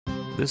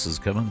This is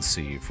Come and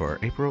See for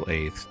April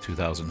 8th,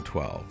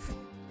 2012,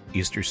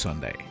 Easter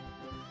Sunday.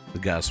 The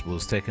Gospel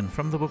is taken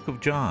from the book of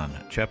John,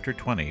 chapter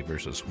 20,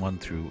 verses 1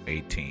 through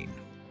 18.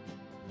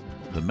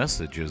 The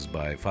message is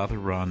by Father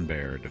Ron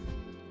Baird.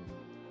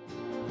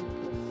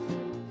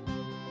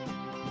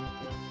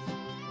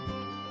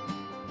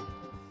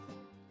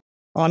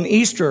 On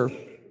Easter,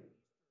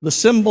 the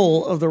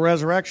symbol of the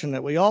resurrection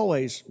that we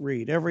always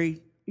read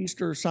every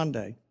Easter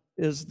Sunday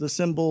is the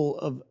symbol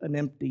of an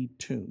empty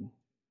tomb.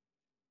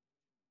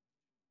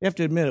 You have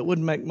to admit, it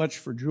wouldn't make much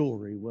for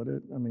jewelry, would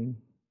it? I mean,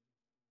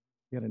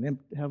 you had an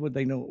empty, how would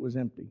they know it was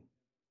empty?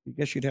 I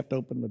guess you'd have to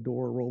open the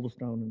door, roll the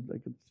stone, and they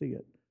could see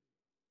it.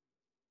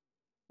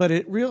 But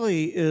it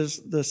really is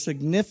the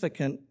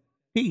significant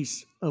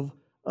piece of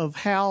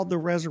how the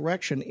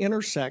resurrection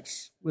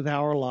intersects with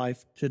our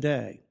life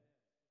today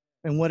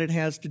and what it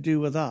has to do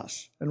with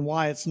us and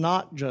why it's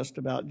not just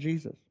about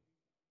Jesus.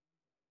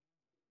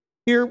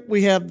 Here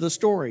we have the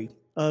story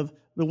of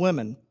the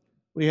women.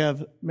 We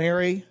have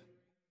Mary,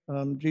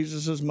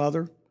 Jesus'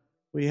 mother.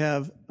 We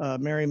have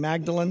Mary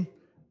Magdalene,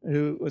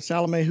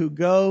 Salome, who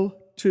go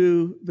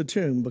to the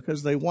tomb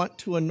because they want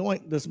to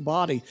anoint this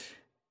body.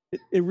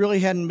 It really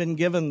hadn't been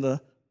given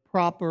the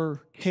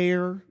proper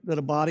care that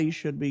a body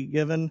should be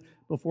given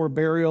before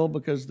burial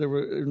because they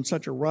were in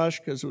such a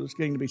rush because it was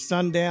getting to be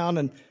sundown,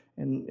 and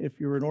if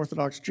you're an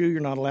Orthodox Jew,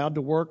 you're not allowed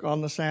to work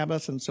on the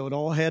Sabbath, and so it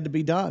all had to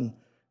be done,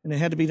 and it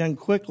had to be done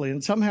quickly.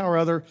 And somehow or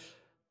other,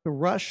 to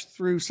rush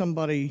through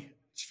somebody's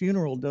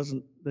funeral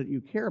that you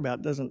care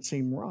about doesn't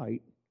seem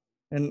right,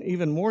 and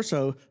even more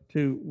so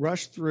to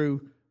rush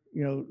through,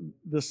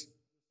 this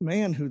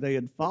man who they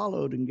had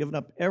followed and given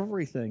up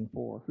everything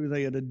for, who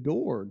they had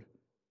adored,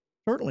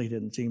 certainly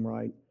didn't seem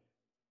right.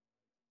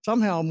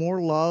 Somehow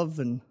more love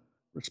and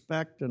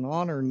respect and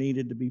honor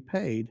needed to be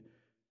paid.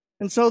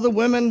 And so the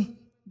women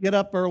get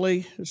up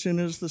early as soon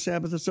as the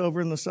Sabbath is over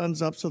and the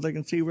sun's up so they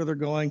can see where they're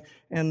going,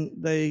 and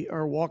they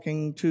are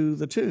walking to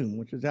the tomb,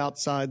 which is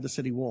outside the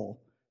city wall.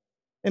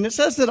 And it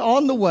says that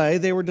on the way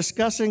they were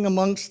discussing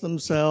amongst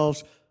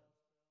themselves,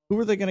 who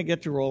are they going to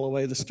get to roll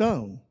away the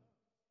stone?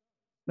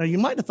 Now, you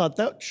might have thought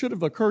that should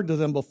have occurred to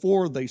them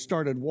before they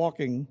started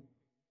walking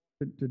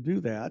to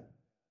do that.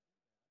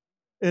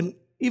 And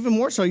even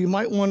more so, you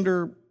might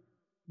wonder,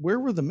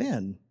 where were the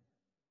men?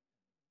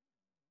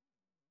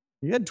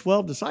 You had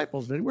 12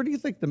 disciples. Where do you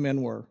think the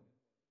men were?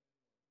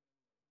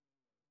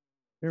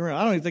 I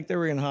don't even think they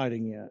were in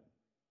hiding yet.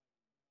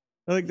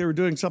 I think they were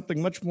doing something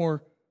much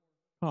more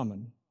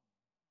common.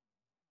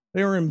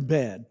 They were in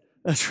bed.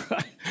 That's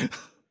right.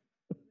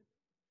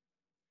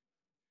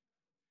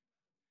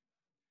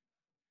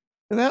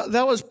 And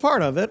that was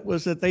part of it,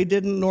 was that they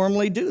didn't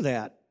normally do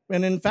that.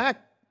 And in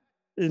fact,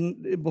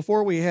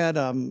 before we had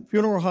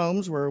funeral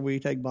homes where we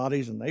take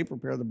bodies and they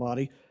prepare the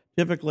body,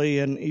 typically,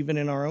 and even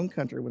in our own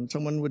country, when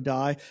someone would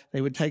die,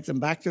 they would take them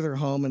back to their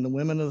home, and the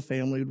women of the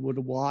family would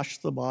wash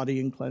the body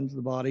and cleanse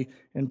the body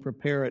and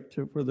prepare it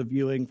for the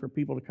viewing for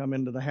people to come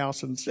into the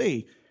house and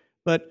see.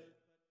 But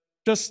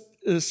just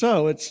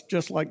so, it's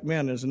just like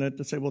men, isn't it,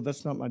 to say, well,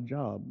 that's not my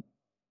job.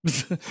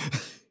 As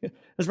a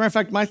matter of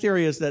fact, my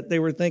theory is that they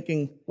were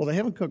thinking, well, they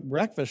haven't cooked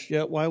breakfast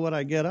yet. Why would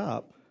I get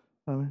up?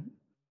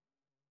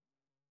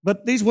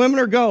 But these women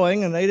are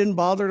going, and they didn't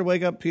bother to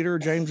wake up Peter or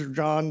James or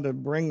John to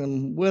bring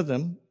them with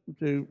them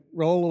to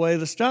roll away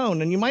the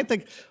stone. And you might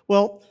think,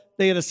 well,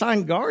 they had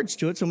assigned guards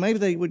to it, so maybe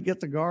they would get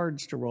the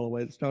guards to roll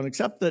away the stone,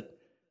 except that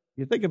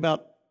you think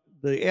about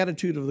the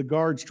attitude of the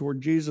guards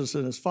toward Jesus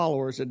and his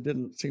followers, it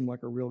didn't seem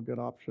like a real good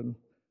option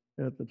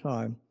at the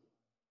time.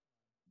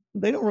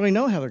 They don't really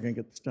know how they're going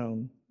to get the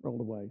stone rolled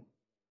away.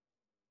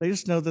 They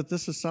just know that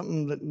this is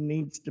something that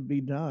needs to be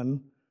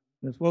done.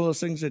 And it's one of those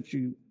things that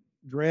you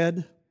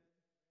dread,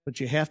 but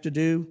you have to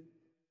do,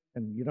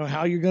 and you know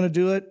how you're going to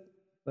do it,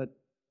 but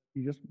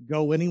you just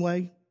go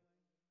anyway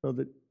so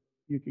that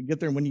you can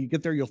get there. And when you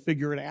get there, you'll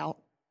figure it out.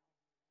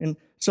 And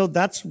so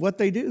that's what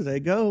they do.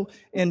 They go,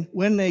 and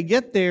when they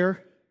get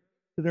there,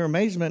 to their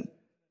amazement,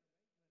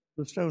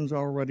 the stone's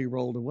already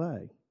rolled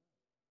away.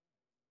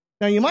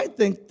 Now, you might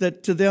think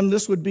that to them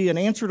this would be an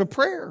answer to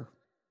prayer.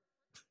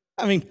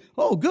 I mean,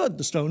 oh, good,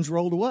 the stone's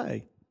rolled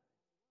away.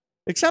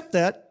 Except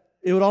that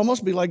it would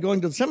almost be like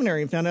going to the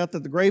seminary and found out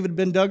that the grave had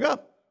been dug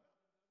up.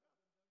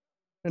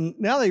 And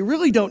now they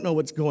really don't know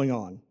what's going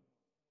on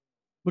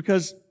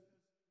because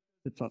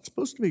it's not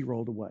supposed to be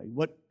rolled away.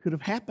 What could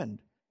have happened?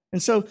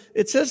 And so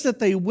it says that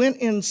they went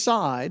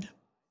inside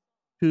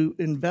to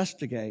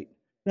investigate.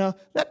 Now,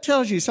 that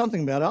tells you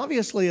something about it.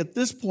 Obviously, at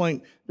this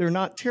point, they're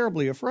not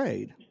terribly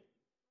afraid.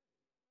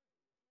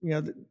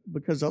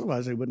 Because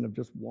otherwise they wouldn't have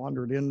just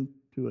wandered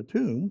into a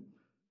tomb.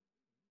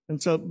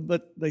 And so,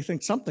 but they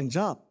think something's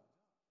up,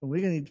 and we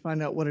need to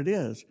find out what it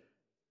is.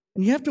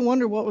 And you have to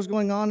wonder what was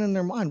going on in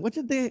their mind. What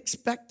did they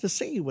expect to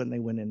see when they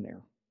went in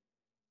there?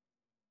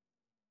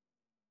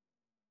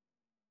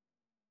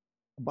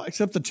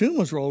 Except the tomb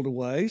was rolled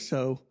away,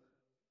 so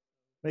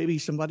maybe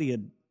somebody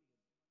had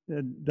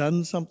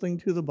done something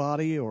to the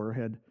body or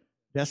had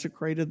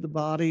desecrated the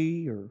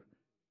body or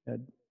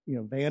had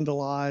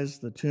vandalized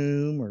the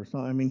tomb or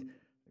something. I mean,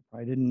 they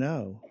I didn't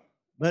know.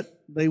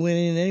 But they went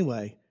in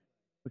anyway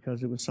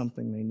because it was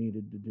something they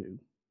needed to do.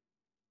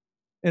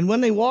 And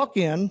when they walk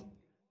in,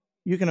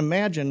 you can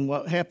imagine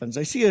what happens.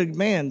 They see a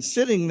man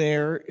sitting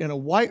there in a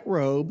white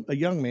robe, a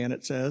young man,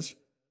 it says,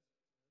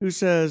 who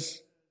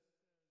says,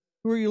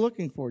 "Who are you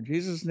looking for?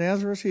 Jesus of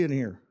Nazareth? Is he in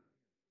here?"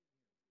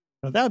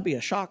 Now, that would be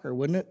a shocker,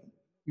 wouldn't it?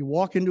 You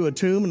walk into a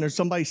tomb and there's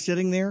somebody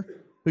sitting there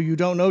who you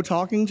don't know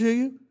talking to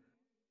you.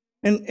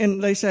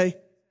 And they say,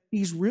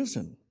 "He's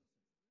risen.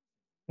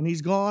 And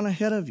he's gone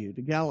ahead of you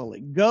to Galilee.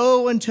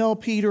 Go and tell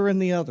Peter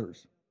and the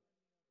others."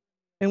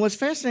 And what's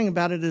fascinating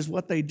about it is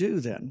what they do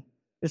then.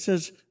 It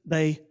says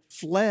they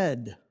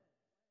fled.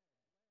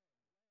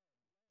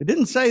 It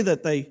didn't say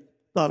that they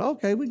thought,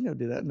 "Okay, we can go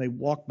do that," and they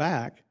walked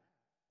back.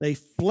 They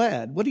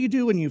fled. What do you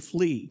do when you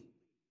flee?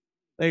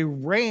 They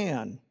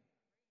ran.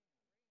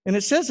 And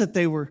it says that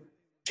they were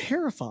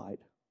terrified.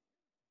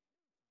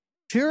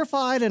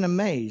 Terrified and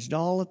amazed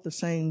all at the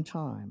same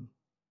time.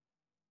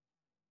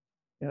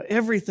 You know,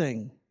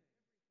 everything,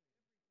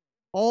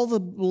 all the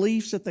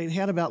beliefs that they'd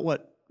had about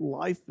what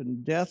life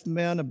and death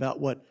meant, about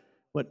what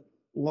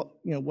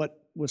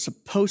was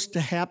supposed to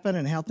happen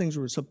and how things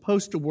were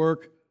supposed to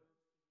work,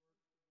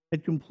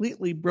 had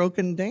completely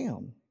broken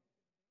down.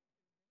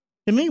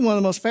 To me, one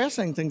of the most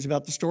fascinating things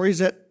about the story is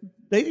that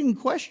they didn't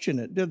question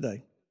it, did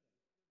they?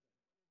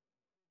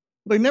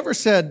 They never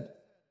said,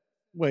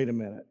 "Wait a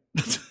minute.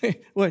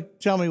 Wait,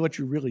 tell me what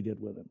you really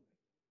did with him."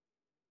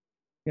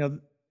 You know,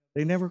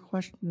 they never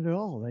questioned it at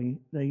all.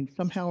 They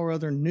somehow or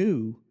other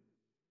knew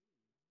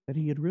that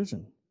he had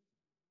risen.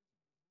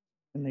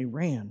 And they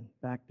ran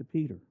back to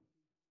Peter.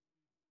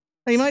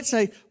 Now you might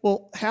say,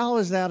 well, how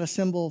is that a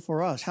symbol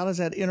for us? How does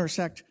that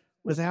intersect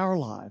with our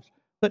lives?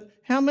 But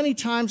how many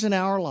times in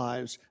our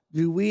lives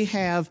do we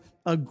have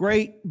a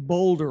great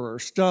boulder or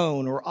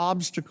stone or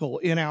obstacle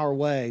in our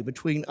way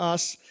between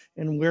us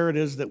and where it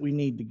is that we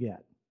need to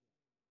get?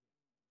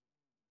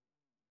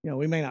 You know,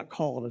 we may not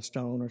call it a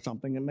stone or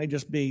something. It may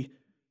just be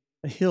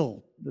a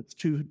hill that's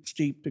too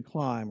steep to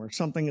climb or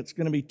something that's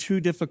going to be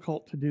too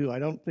difficult to do. I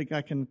don't think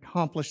I can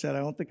accomplish that. I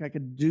don't think I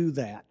could do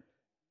that.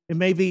 It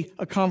may be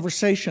a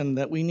conversation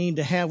that we need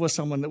to have with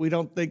someone that we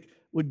don't think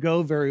would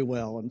go very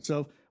well, and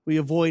so we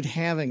avoid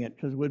having it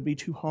because it would be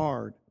too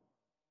hard.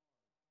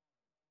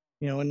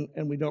 You know,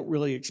 and we don't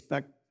really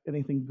expect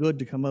anything good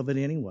to come of it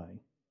anyway.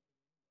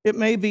 It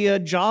may be a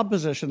job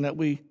position that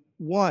we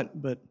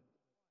want, but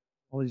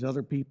all these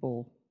other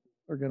people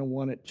are going to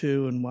want it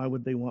too, and why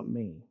would they want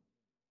me?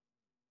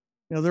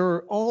 You know,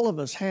 all of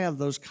us have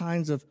those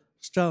kinds of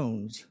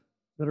stones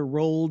that are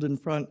rolled in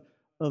front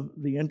of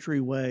the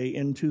entryway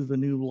into the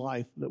new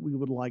life that we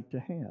would like to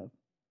have.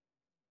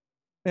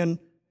 And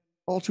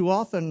all too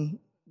often,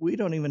 we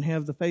don't even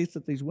have the faith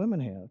that these women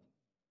have.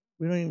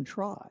 We don't even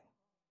try.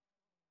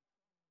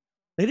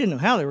 They didn't know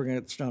how they were going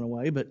to get the stone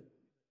away, but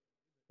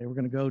they were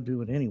going to go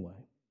do it anyway.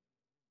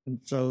 And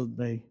so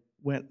they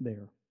went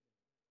there.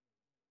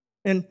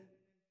 And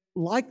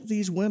like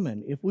these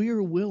women, if we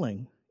are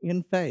willing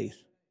in faith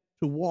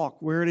to walk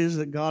where it is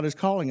that God is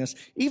calling us,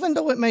 even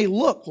though it may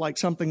look like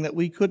something that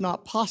we could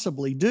not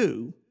possibly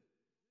do,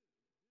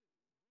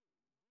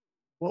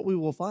 what we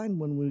will find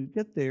when we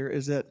get there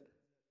is that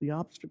the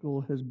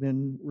obstacle has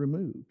been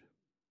removed.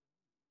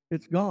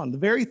 It's gone. The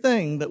very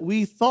thing that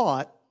we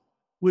thought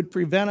would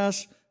prevent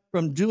us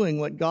from doing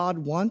what God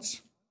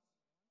wants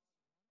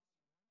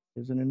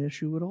isn't an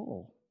issue at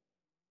all.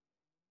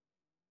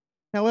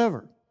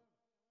 However,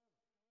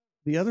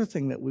 the other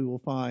thing that we will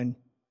find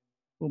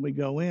when we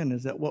go in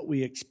is that what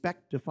we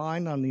expect to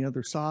find on the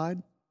other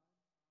side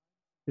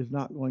is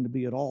not going to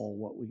be at all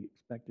what we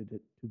expected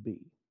it to be.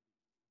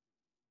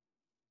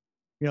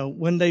 You know,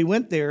 when they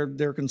went there,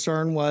 their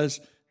concern was,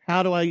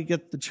 how do I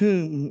get the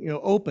tomb,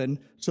 open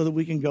so that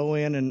we can go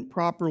in and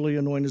properly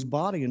anoint his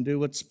body and do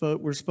what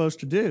we're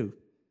supposed to do?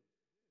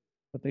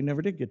 But they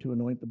never did get to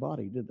anoint the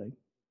body, did they?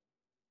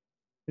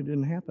 It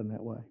didn't happen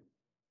that way.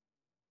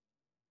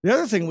 The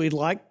other thing we'd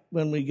like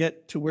when we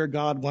get to where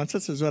God wants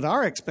us is what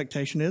our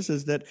expectation is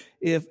that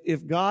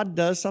if God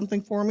does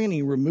something for me and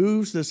he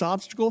removes this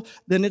obstacle,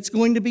 then it's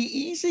going to be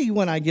easy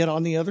when I get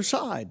on the other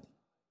side,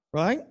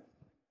 right?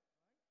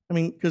 I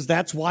mean, because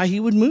that's why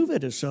he would move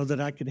it, is so that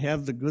I could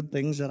have the good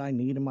things that I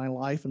need in my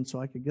life and so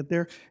I could get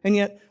there. And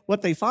yet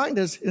what they find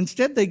is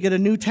instead they get a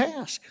new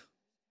task.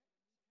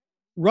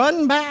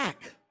 Run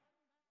back.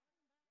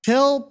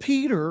 Tell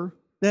Peter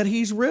that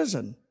he's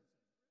risen.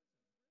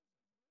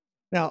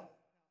 Now,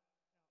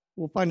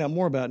 we'll find out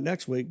more about it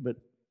next week, but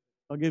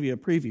I'll give you a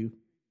preview.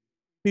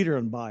 Peter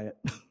didn't buy it.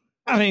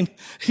 I mean,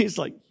 he's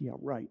like, yeah,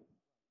 right.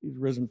 He's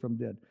risen from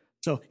dead.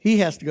 So he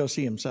has to go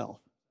see himself.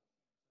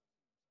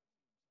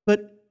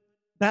 But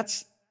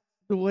that's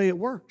the way it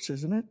works,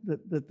 isn't it?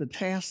 That the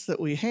tasks that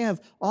we have,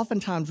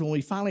 oftentimes when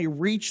we finally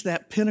reach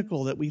that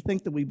pinnacle that we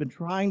think that we've been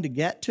trying to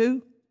get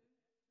to,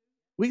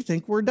 we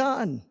think we're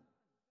done.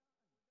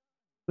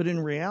 But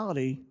in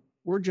reality,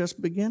 we're just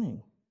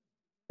beginning.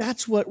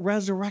 That's what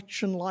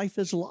resurrection life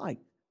is like.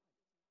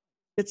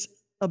 It's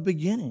a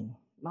beginning,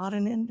 not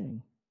an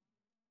ending.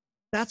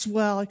 That's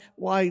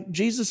why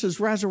Jesus'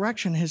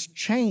 resurrection has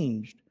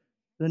changed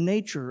the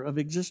nature of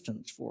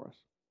existence for us.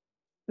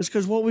 It's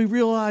because what we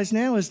realize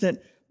now is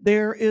that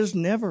there is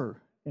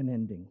never an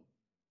ending.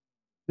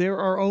 There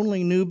are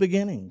only new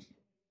beginnings,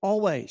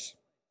 always,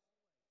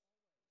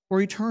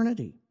 for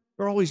eternity.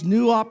 There are always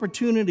new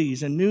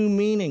opportunities and new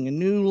meaning and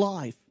new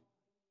life.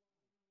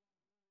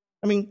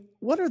 I mean,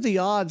 what are the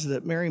odds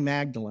that Mary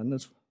Magdalene,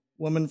 this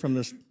woman from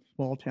this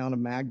small town of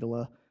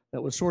Magdala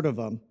that was sort of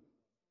a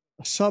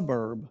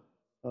suburb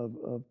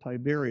of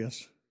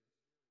Tiberias,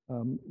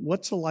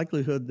 what's the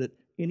likelihood that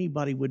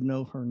anybody would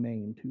know her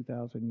name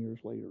 2,000 years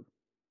later?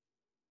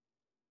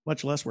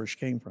 Much less where she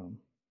came from.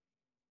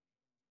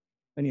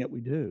 And yet we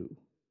do,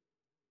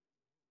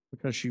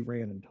 because she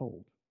ran and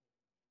told.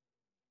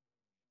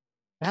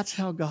 That's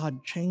how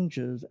God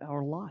changes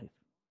our life.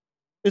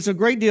 It's a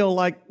great deal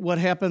like what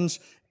happens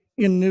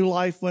in new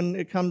life when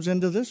it comes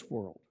into this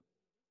world.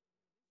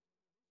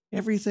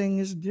 Everything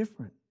is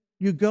different.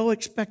 You go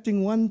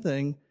expecting one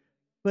thing,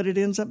 but it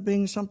ends up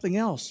being something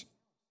else.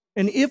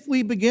 And if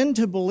we begin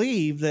to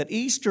believe that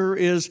Easter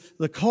is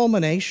the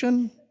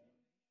culmination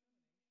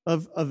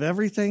of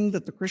everything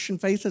that the Christian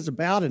faith is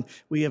about, and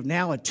we have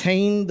now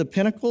attained the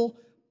pinnacle,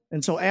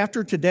 and so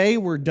after today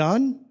we're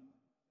done,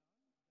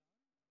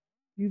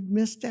 you've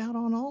missed out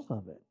on all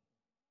of it.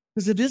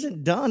 Because it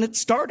isn't done, it's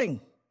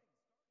starting.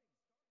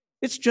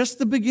 It's just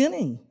the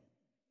beginning.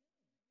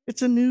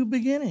 It's a new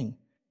beginning.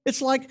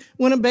 It's like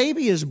when a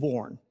baby is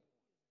born.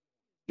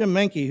 Jim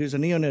Menke, who's a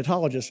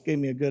neonatologist, gave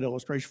me a good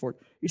illustration for it.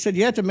 He said,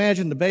 you have to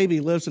imagine the baby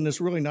lives in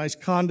this really nice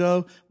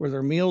condo where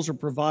their meals are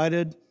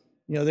provided.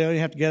 You know, they don't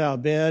have to get out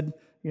of bed.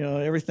 You know,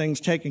 everything's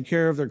taken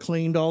care of. They're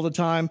cleaned all the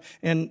time.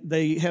 And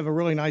they have a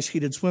really nice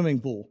heated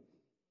swimming pool.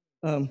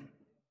 And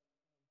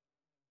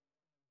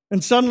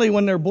suddenly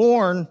when they're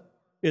born,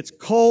 it's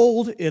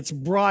cold, it's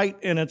bright,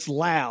 and it's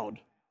loud.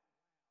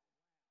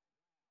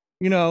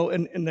 You know,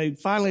 and they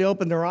finally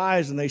open their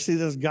eyes and they see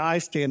this guy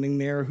standing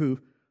there who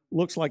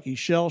looks like he's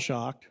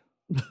shell-shocked.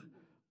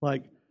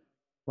 like,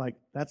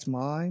 that's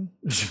mine?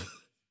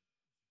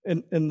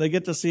 And they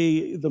get to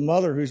see the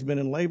mother who's been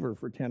in labor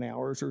for 10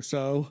 hours or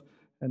so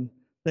and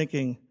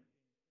thinking,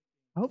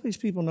 I hope these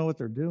people know what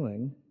they're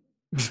doing.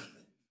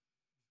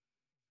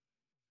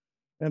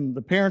 And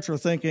the parents are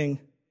thinking,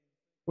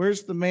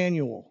 where's the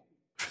manual?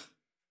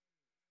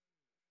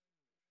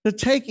 To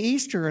take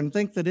Easter and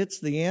think that it's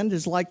the end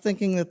is like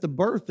thinking that the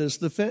birth is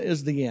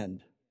the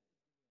end.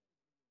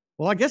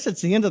 Well, I guess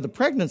it's the end of the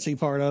pregnancy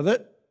part of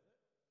it,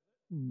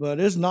 but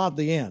it's not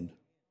the end.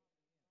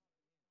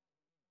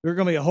 There's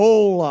going to be a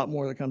whole lot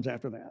more that comes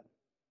after that.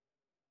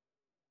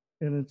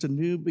 And it's a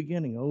new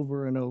beginning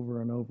over and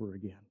over and over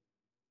again.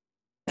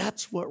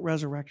 That's what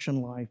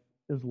resurrection life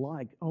is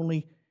like,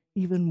 only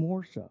even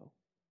more so.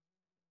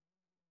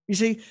 You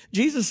see,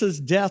 Jesus'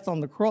 death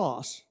on the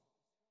cross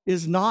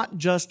is not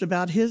just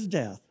about his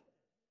death.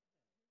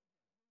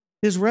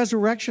 His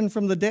resurrection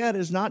from the dead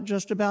is not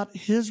just about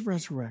his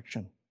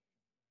resurrection.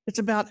 It's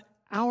about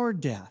our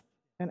death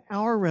and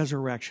our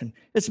resurrection.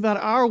 It's about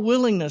our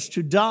willingness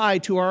to die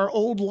to our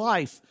old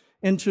life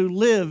and to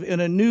live in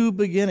a new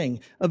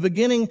beginning, a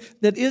beginning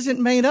that isn't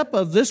made up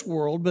of this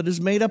world, but is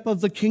made up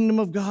of the kingdom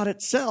of God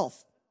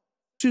itself.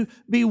 To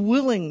be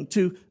willing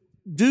to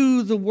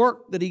do the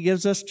work that he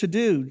gives us to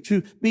do,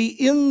 to be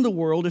in the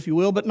world, if you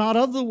will, but not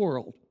of the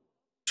world.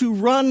 To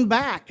run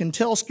back and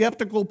tell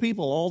skeptical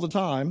people all the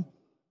time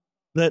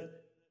that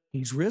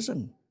he's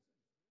risen.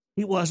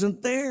 He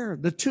wasn't there.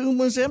 The tomb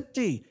was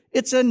empty.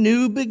 It's a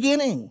new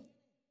beginning.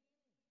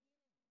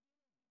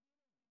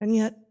 And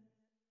yet,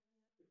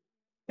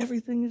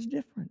 everything is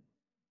different.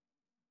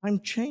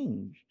 I'm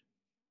changed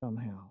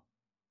somehow.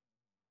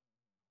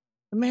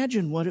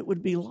 Imagine what it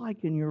would be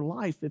like in your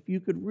life if you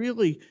could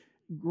really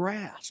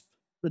grasp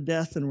the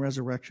death and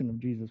resurrection of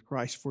Jesus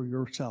Christ for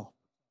yourself.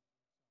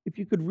 If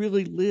you could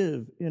really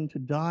live into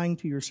dying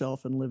to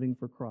yourself and living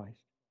for Christ.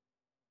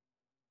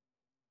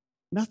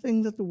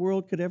 Nothing that the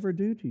world could ever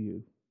do to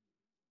you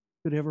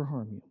could ever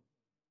harm you.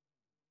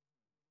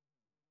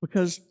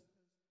 Because,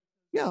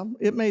 yeah,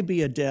 it may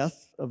be a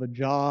death of a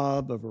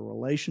job, of a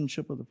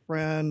relationship with a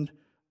friend,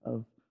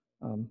 of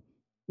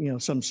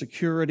some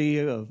security,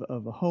 of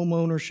a home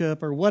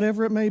ownership, or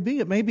whatever it may be.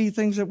 It may be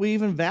things that we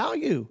even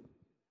value.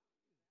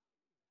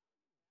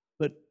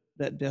 But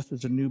that death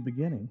is a new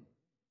beginning.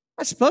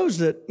 I suppose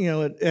that,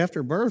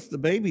 after birth, the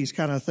baby's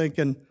kind of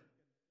thinking,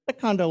 that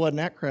condo wasn't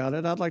that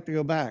crowded. I'd like to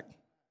go back.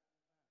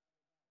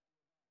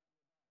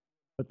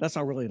 But that's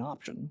not really an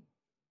option.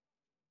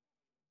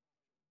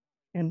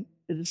 And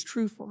it is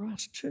true for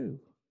us too.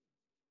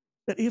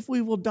 That if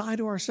we will die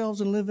to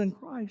ourselves and live in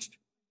Christ,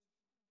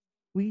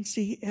 we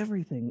see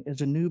everything as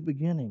a new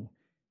beginning.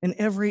 And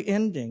every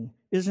ending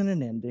isn't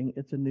an ending,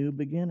 it's a new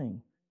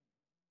beginning.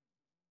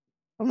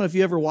 I don't know if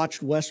you ever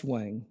watched West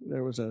Wing.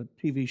 There was a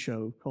TV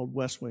show called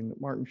West Wing that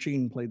Martin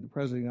Sheen played the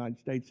President of the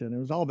United States in. It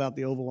was all about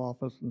the Oval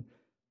Office and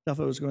stuff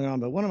that was going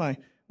on. But one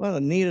of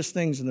the neatest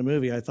things in the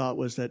movie, I thought,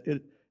 was that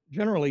it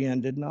generally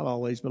ended, not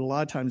always, but a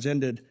lot of times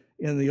ended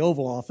in the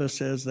Oval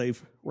Office as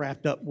they've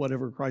wrapped up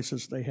whatever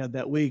crisis they had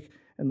that week.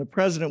 and the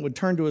president would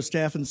turn to his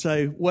staff and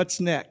say, "What's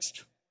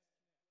next?"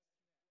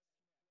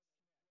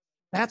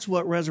 That's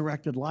what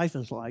resurrected life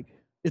is like.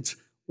 It's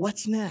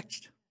what's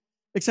next.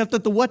 Except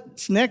that the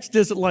what's next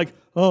isn't like,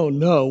 "Oh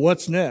no,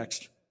 what's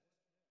next?"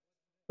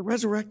 The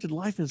resurrected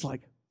life is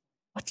like,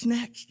 what's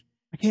next?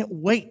 I can't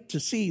wait to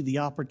see the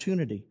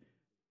opportunity.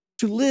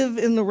 To live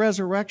in the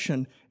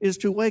resurrection is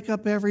to wake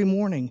up every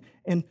morning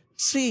and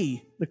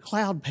see the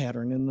cloud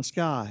pattern in the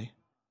sky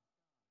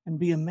and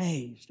be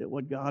amazed at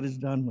what God has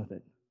done with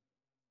it.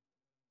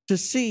 To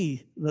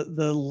see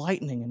the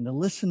lightning and to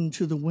listen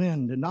to the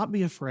wind and not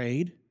be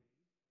afraid,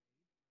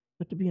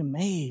 but to be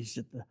amazed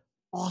at the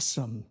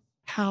awesome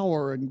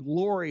power and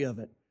glory of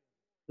it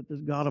that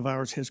this God of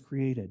ours has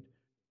created.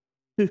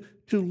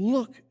 To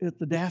look at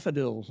the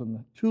daffodils and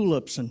the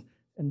tulips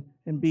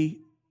and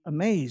be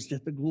amazed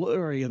at the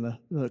glory and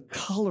the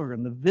color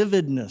and the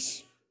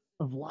vividness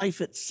of life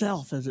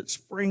itself as it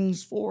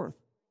springs forth.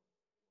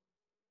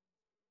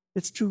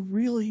 It's to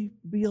really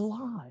be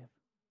alive,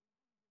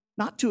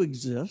 not to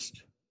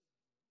exist,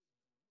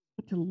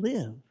 but to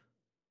live,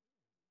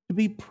 to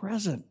be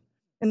present.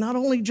 And not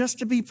only just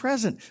to be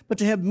present, but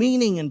to have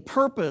meaning and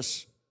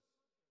purpose,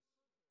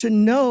 to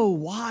know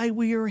why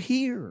we are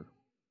here,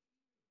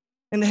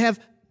 and to have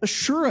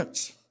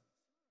assurance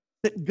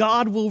that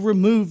God will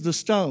remove the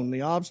stone,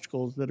 the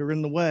obstacles that are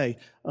in the way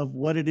of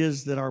what it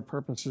is that our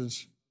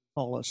purposes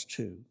call us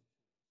to.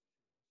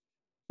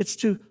 It's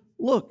to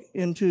look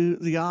into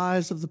the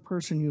eyes of the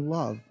person you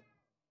love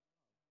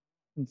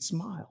and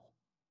smile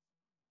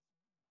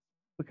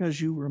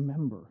because you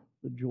remember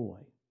the joy.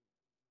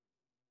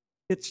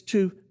 It's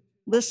to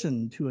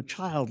listen to a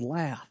child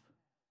laugh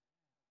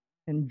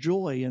and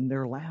joy in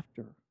their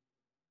laughter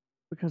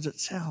because it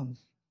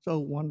sounds so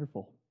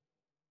wonderful.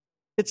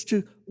 It's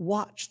to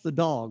watch the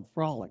dog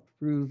frolic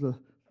through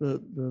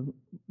the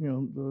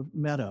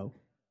meadow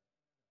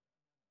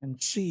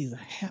and see the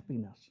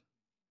happiness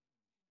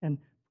and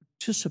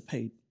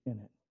participate in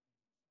it.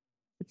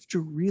 It's to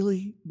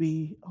really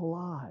be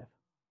alive.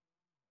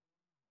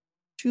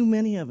 Too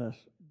many of us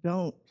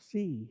don't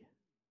see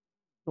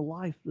the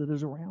life that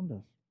is around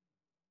us.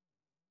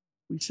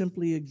 We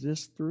simply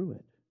exist through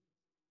it.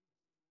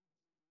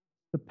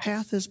 The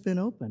path has been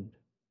opened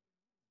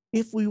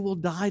if we will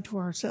die to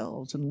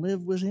ourselves and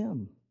live with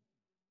Him.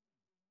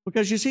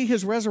 Because you see,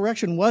 His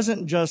resurrection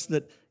wasn't just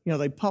that,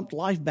 they pumped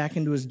life back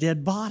into His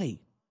dead body.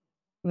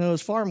 It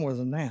was far more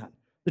than that.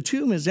 The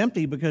tomb is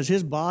empty because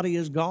His body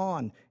is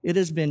gone. It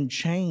has been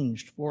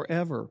changed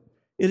forever.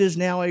 It is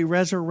now a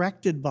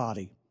resurrected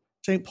body.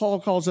 St. Paul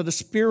calls it a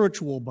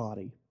spiritual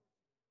body.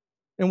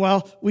 And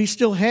while we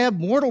still have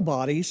mortal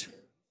bodies,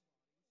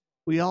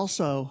 we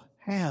also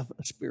have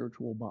a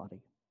spiritual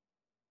body.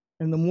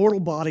 And the mortal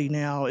body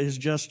now is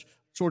just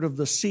sort of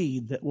the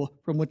seed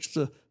from which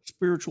the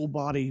spiritual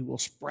body will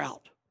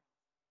sprout.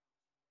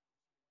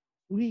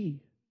 We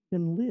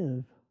can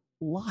live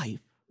life,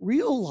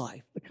 real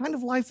life, the kind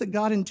of life that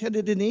God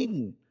intended in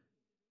Eden,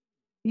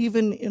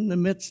 even in the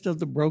midst of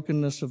the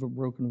brokenness of a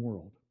broken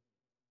world.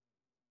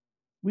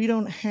 We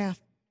don't have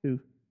to,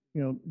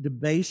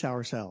 debase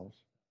ourselves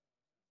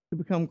to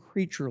become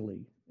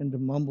creaturely and to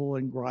mumble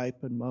and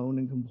gripe and moan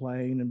and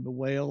complain and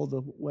bewail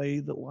the way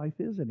that life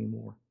is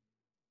anymore.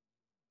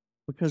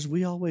 Because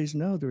we always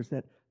know there's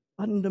that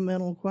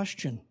fundamental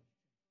question,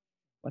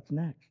 what's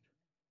next?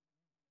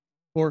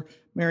 For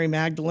Mary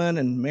Magdalene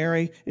and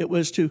Mary, it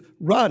was to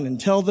run and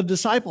tell the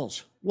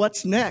disciples,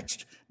 what's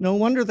next? No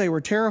wonder they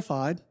were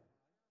terrified,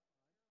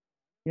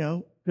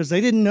 because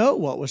they didn't know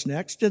what was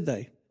next, did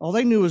they? All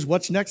they knew was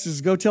what's next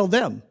is go tell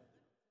them.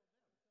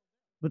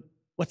 But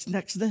what's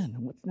next then?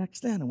 And what's next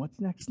then? And what's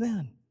next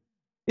then?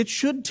 It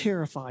should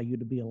terrify you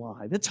to be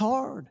alive. It's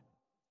hard.